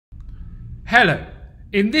Hello!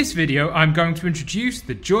 In this video I'm going to introduce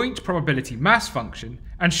the joint probability mass function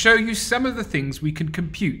and show you some of the things we can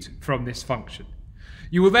compute from this function.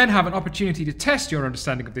 You will then have an opportunity to test your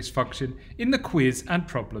understanding of this function in the quiz and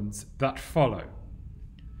problems that follow.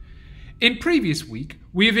 In previous week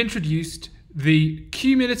we have introduced the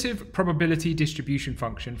cumulative probability distribution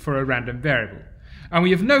function for a random variable, and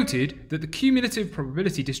we have noted that the cumulative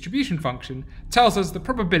probability distribution function tells us the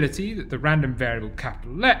probability that the random variable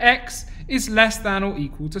capital X is less than or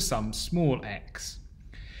equal to some small x.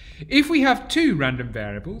 If we have two random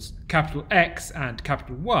variables, capital X and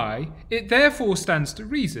capital Y, it therefore stands to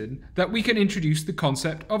reason that we can introduce the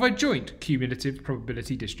concept of a joint cumulative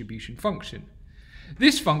probability distribution function.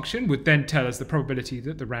 This function would then tell us the probability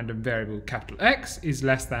that the random variable capital X is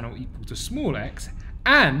less than or equal to small x,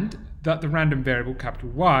 and that the random variable capital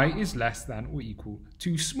Y is less than or equal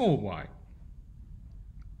to small y.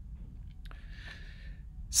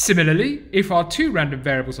 Similarly, if our two random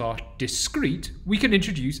variables are discrete, we can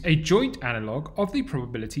introduce a joint analogue of the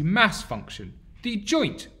probability mass function, the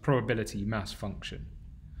joint probability mass function.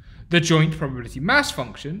 The joint probability mass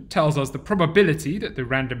function tells us the probability that the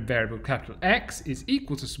random variable capital X is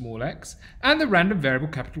equal to small x and the random variable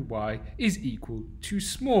capital Y is equal to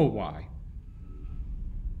small y.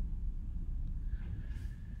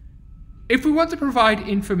 If we want to provide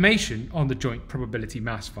information on the joint probability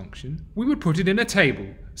mass function, we would put it in a table,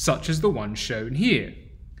 such as the one shown here.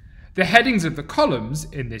 The headings of the columns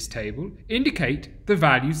in this table indicate the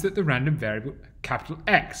values that the random variable capital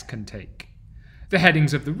X can take. The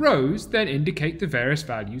headings of the rows then indicate the various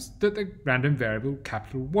values that the random variable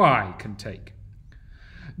capital Y can take.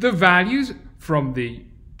 The values from the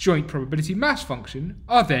joint probability mass function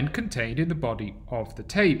are then contained in the body of the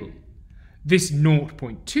table. This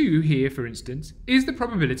 0.2 here, for instance, is the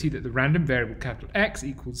probability that the random variable capital X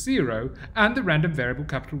equals 0 and the random variable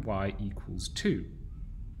capital Y equals 2.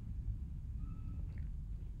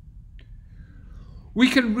 We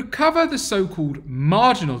can recover the so-called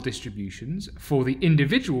marginal distributions for the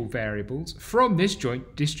individual variables from this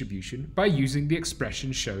joint distribution by using the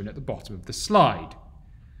expression shown at the bottom of the slide.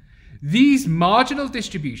 These marginal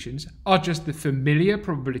distributions are just the familiar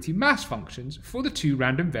probability mass functions for the two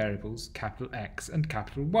random variables capital X and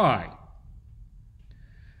capital Y.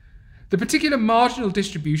 The particular marginal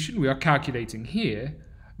distribution we are calculating here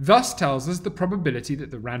thus tells us the probability that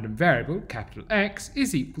the random variable capital X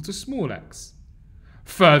is equal to small x.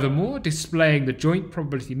 Furthermore, displaying the joint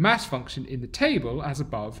probability mass function in the table as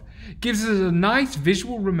above gives us a nice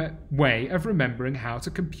visual way of remembering how to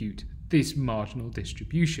compute this marginal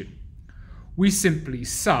distribution. We simply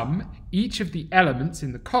sum each of the elements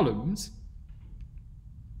in the columns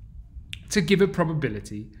to give a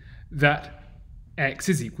probability that x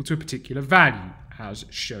is equal to a particular value, as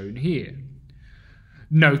shown here.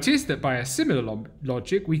 Notice that by a similar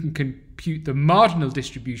logic we can compute the marginal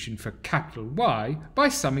distribution for capital Y by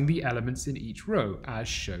summing the elements in each row, as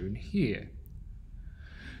shown here.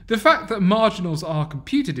 The fact that marginals are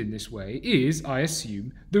computed in this way is, I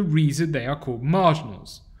assume, the reason they are called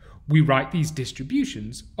marginals. We write these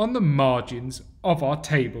distributions on the margins of our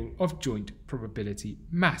table of joint probability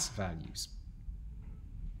mass values.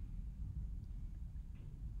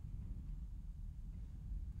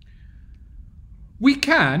 We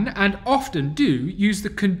can, and often do, use the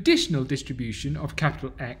conditional distribution of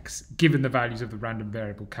capital X given the values of the random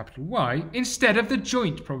variable capital Y instead of the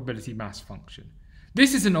joint probability mass function.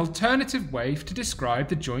 This is an alternative way to describe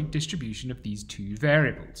the joint distribution of these two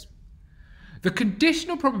variables. The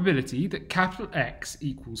conditional probability that capital X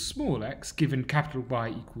equals small x given capital Y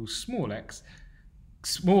equals small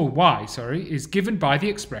y, is given by the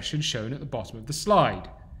expression shown at the bottom of the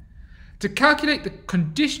slide. To calculate the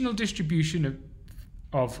conditional distribution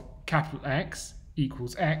of capital X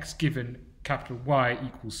equals x given capital Y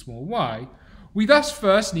equals small y, we thus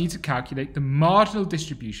first need to calculate the marginal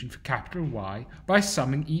distribution for capital Y by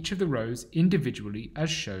summing each of the rows individually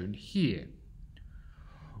as shown here.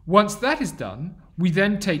 Once that is done, we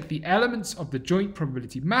then take the elements of the joint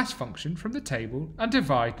probability mass function from the table and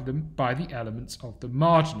divide them by the elements of the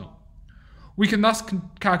marginal. We can thus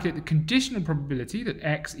calculate the conditional probability that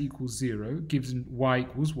x equals 0 given y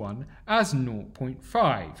equals 1 as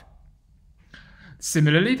 0.5.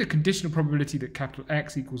 Similarly, the conditional probability that capital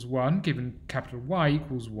X equals 1 given capital Y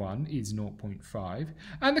equals 1 is 0.5,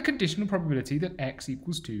 and the conditional probability that x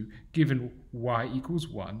equals 2 given y equals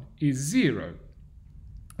 1 is 0.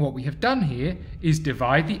 What we have done here is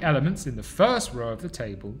divide the elements in the first row of the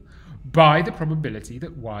table by the probability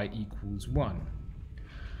that y equals 1.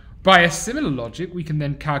 By a similar logic, we can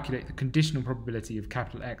then calculate the conditional probability of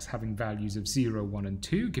capital X having values of 0, 1 and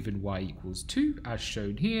 2 given y equals 2, as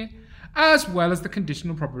shown here, as well as the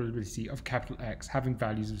conditional probability of capital X having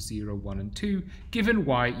values of 0, 1 and 2, given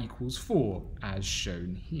y equals 4, as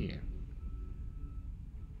shown here.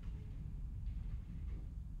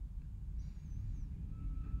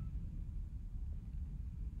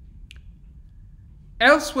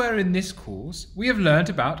 Elsewhere in this course, we have learnt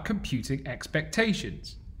about computing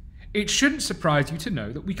expectations. It shouldn't surprise you to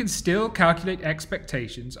know that we can still calculate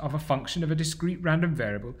expectations of a function of a discrete random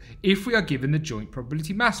variable if we are given the joint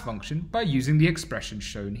probability mass function by using the expression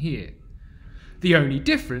shown here. The only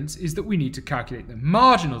difference is that we need to calculate the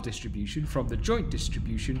marginal distribution from the joint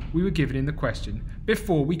distribution we were given in the question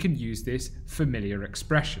before we can use this familiar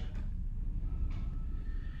expression.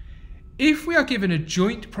 If we are given a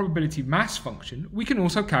joint probability mass function, we can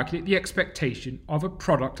also calculate the expectation of a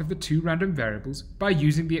product of the two random variables by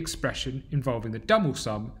using the expression involving the double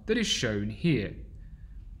sum that is shown here.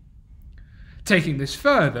 Taking this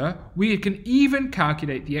further, we can even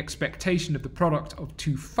calculate the expectation of the product of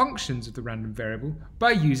two functions of the random variable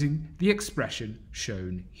by using the expression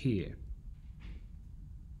shown here.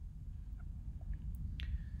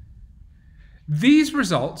 These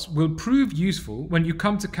results will prove useful when you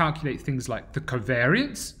come to calculate things like the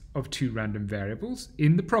covariance of two random variables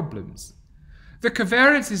in the problems. The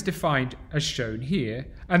covariance is defined as shown here,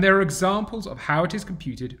 and there are examples of how it is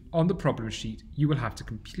computed on the problem sheet you will have to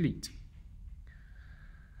complete.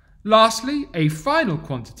 Lastly, a final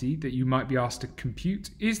quantity that you might be asked to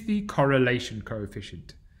compute is the correlation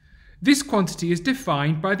coefficient. This quantity is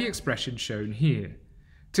defined by the expression shown here.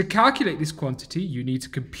 To calculate this quantity, you need to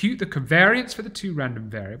compute the covariance for the two random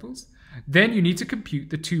variables. Then you need to compute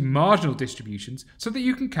the two marginal distributions so that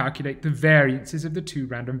you can calculate the variances of the two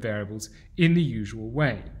random variables in the usual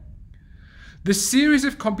way. The series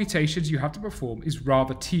of computations you have to perform is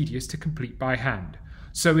rather tedious to complete by hand.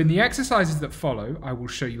 So in the exercises that follow, I will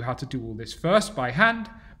show you how to do all this first by hand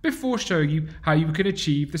before showing you how you can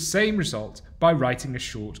achieve the same result by writing a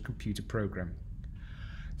short computer program.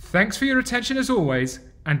 Thanks for your attention as always,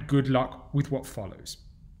 and good luck with what follows.